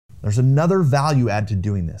There's another value add to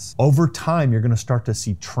doing this. Over time, you're gonna start to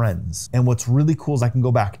see trends. And what's really cool is I can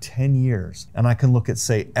go back 10 years and I can look at,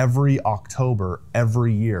 say, every October,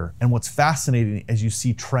 every year. And what's fascinating is you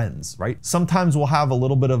see trends, right? Sometimes we'll have a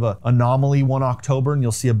little bit of an anomaly one October and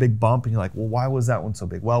you'll see a big bump and you're like, well, why was that one so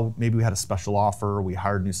big? Well, maybe we had a special offer, or we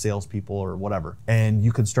hired new salespeople or whatever. And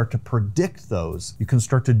you can start to predict those. You can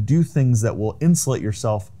start to do things that will insulate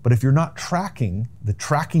yourself. But if you're not tracking, the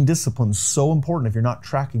tracking discipline is so important. If you're not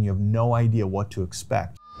tracking, you have no idea what to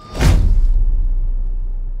expect.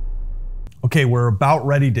 Okay, we're about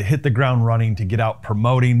ready to hit the ground running to get out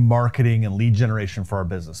promoting, marketing, and lead generation for our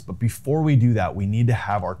business. But before we do that, we need to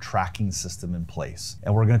have our tracking system in place.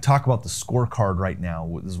 And we're gonna talk about the scorecard right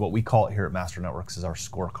now. This is what we call it here at Master Networks, is our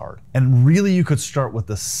scorecard. And really, you could start with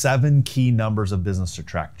the 7 key numbers of business to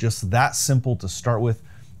track. Just that simple to start with.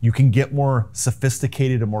 You can get more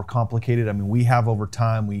sophisticated and more complicated. I mean, we have over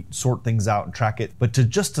time, we sort things out and track it. But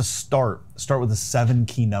just to start with the 7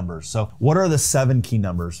 key numbers. So what are the 7 key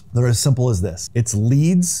numbers? They're as simple as this. It's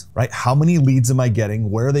leads, right? How many leads am I getting?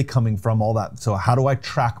 Where are they coming from? All that. So how do I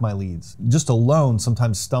track my leads? Just alone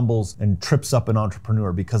sometimes stumbles and trips up an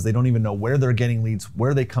entrepreneur because they don't even know where they're getting leads, where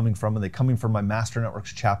are they coming from? Are they coming from my Master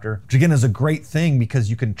Networks chapter? Which again is a great thing because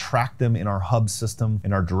you can track them in our hub system,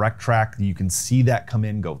 in our direct track. You can see that come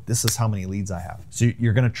in, go, this is how many leads I have. So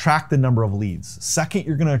you're gonna track the number of leads. Second,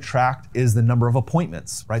 you're gonna track is the number of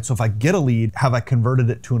appointments, right? So if I get a lead, have I converted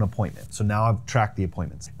it to an appointment? So now I've tracked the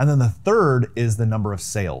appointments. And then the third is the number of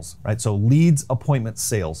sales, right? So leads, appointments,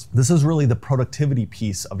 sales. This is really the productivity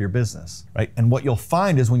piece of your business, right? And what you'll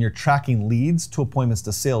find is when you're tracking leads to appointments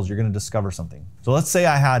to sales, you're gonna discover something. So let's say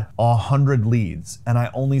I had 100 leads and I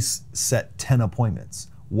only set 10 appointments.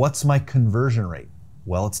 What's my conversion rate?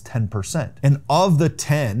 Well, it's 10%. And of the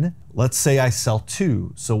 10, let's say I sell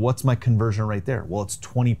 2. So what's my conversion rate there? Well, it's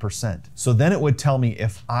 20%. So then it would tell me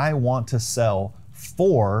if I want to sell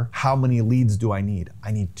 4, how many leads do I need?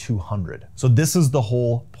 I need 200. So this is the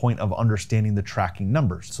whole point of understanding the tracking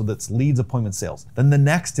numbers. So that's leads, appointment, sales. Then the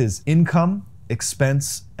next is income,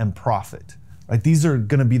 expense, and profit. Right? These are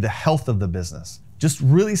gonna be the health of the business. Just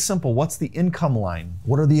really simple. What's the income line?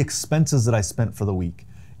 What are the expenses that I spent for the week?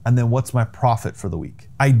 And then what's my profit for the week?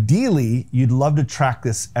 Ideally, you'd love to track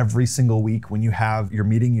this every single week when you have your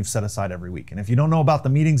meeting you've set aside every week. And if you don't know about the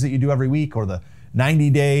meetings that you do every week or the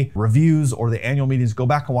 90-day reviews or the annual meetings, go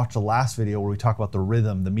back and watch the last video where we talk about the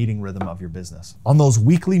rhythm, the meeting rhythm of your business. On those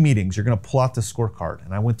weekly meetings, you're gonna pull out the scorecard.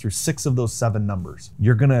 And I went through 6 of those 7 numbers.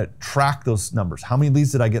 You're gonna track those numbers. How many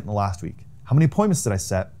leads did I get in the last week? How many appointments did I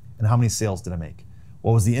set? And how many sales did I make?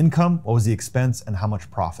 What was the income? What was the expense? And how much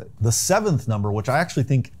profit? The 7th number, which I actually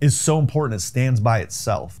think is so important, it stands by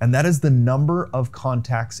itself. And that is the number of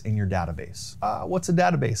contacts in your database. What's a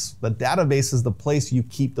database? The database is the place you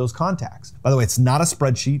keep those contacts. By the way, it's not a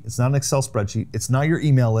spreadsheet. It's not an Excel spreadsheet. It's not your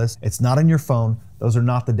email list. It's not on your phone. Those are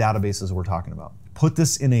not the databases we're talking about. Put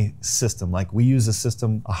this in a system. Like we use a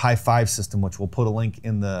system, a high five system, which we'll put a link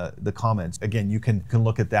in the comments. Again, you can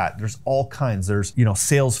look at that. There's all kinds. There's,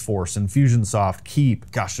 Salesforce, Infusionsoft,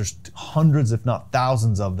 Keep. Gosh, there's hundreds, if not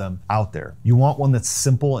thousands of them out there. You want one that's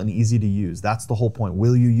simple and easy to use. That's the whole point.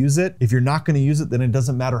 Will you use it? If you're not gonna use it, then it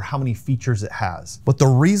doesn't matter how many features it has. But the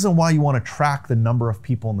reason why you wanna track the number of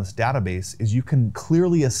people in this database is you can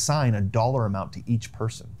clearly assign a dollar amount to each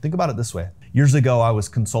person. Think about it this way. Years ago, I was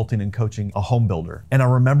consulting and coaching a home builder. And I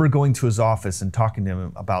remember going to his office and talking to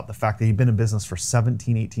him about the fact that he'd been in business for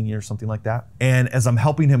 17, 18 years, something like that. And as I'm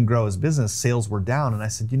helping him grow his business, sales were down. And I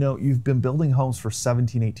said, you've been building homes for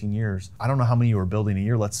 17, 18 years. I don't know how many you were building a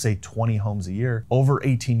year. Let's say 20 homes a year. Over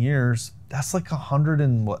 18 years, that's like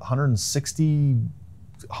 160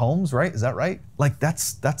 homes, right? Is that right? Like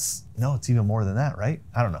no, it's even more than that, right?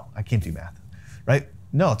 I don't know. I can't do math, right?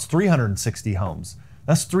 No, it's 360 homes.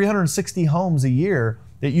 That's 360 homes a year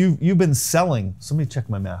that you've been selling. Somebody check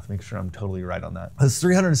my math, make sure I'm totally right on that. That's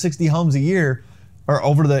 360 homes a year, or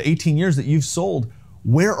over the 18 years that you've sold.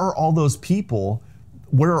 Where are all those people?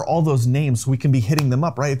 Where are all those names so we can be hitting them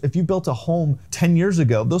up, right? If you built a home 10 years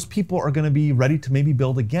ago, those people are gonna be ready to maybe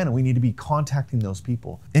build again, and we need to be contacting those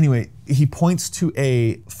people. Anyway, he points to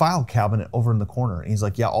a file cabinet over in the corner, and he's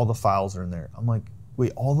like, yeah, all the files are in there. I'm like,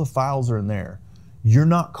 wait, all the files are in there? You're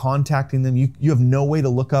not contacting them. You have no way to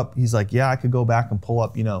look up. He's like, yeah, I could go back and pull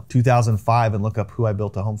up, 2005 and look up who I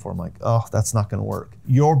built a home for. I'm like, oh, that's not gonna work.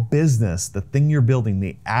 Your business, the thing you're building,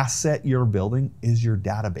 the asset you're building is your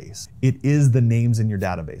database. It is the names in your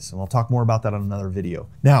database. And I'll talk more about that on another video.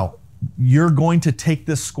 Now, You're going to take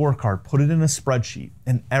this scorecard, put it in a spreadsheet,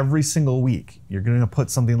 and every single week, you're going to put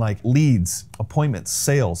something like leads, appointments,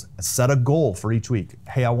 sales, set a goal for each week.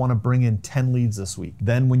 Hey, I want to bring in 10 leads this week.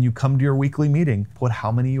 Then when you come to your weekly meeting, put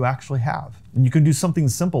how many you actually have. And you can do something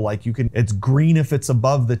simple like it's green if it's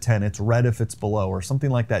above the 10, it's red if it's below, or something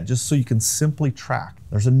like that, just so you can simply track.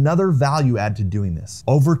 There's another value add to doing this.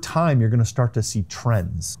 Over time, you're gonna start to see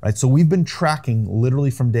trends, right? So we've been tracking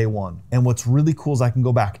literally from day one. And what's really cool is I can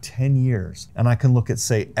go back 10 years and I can look at,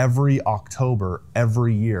 say, every October,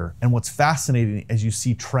 every year. And what's fascinating is you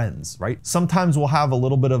see trends, right? Sometimes we'll have a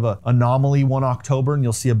little bit of an anomaly one October and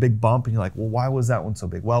you'll see a big bump and you're like, well, why was that one so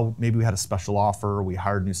big? Well, maybe we had a special offer, or we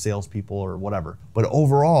hired new salespeople or whatever. But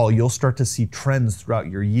overall, you'll start to see trends throughout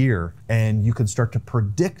your year and you can start to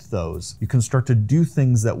predict those. You can start to do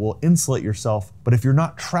things that will insulate yourself. But if you're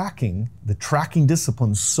not tracking, the tracking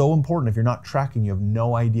discipline is so important. If you're not tracking, you have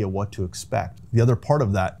no idea what to expect. The other part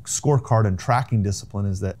of that scorecard and tracking discipline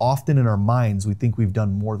is that often in our minds, we think we've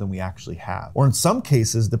done more than we actually have. Or in some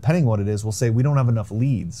cases, depending on what it is, we'll say we don't have enough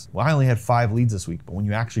leads. Well, I only had 5 leads this week, but when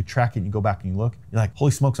you actually track it and you go back and you look, you're like,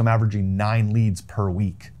 holy smokes, I'm averaging 9 leads per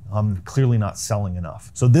week. I'm clearly not selling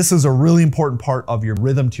enough. So this is a really important part of your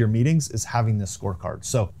rhythm to your meetings, is having this scorecard.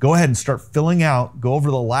 So go ahead and start filling out, go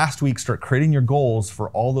over the last week, start creating your goals for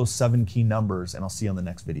all those 7 key numbers, and I'll see you on the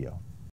next video.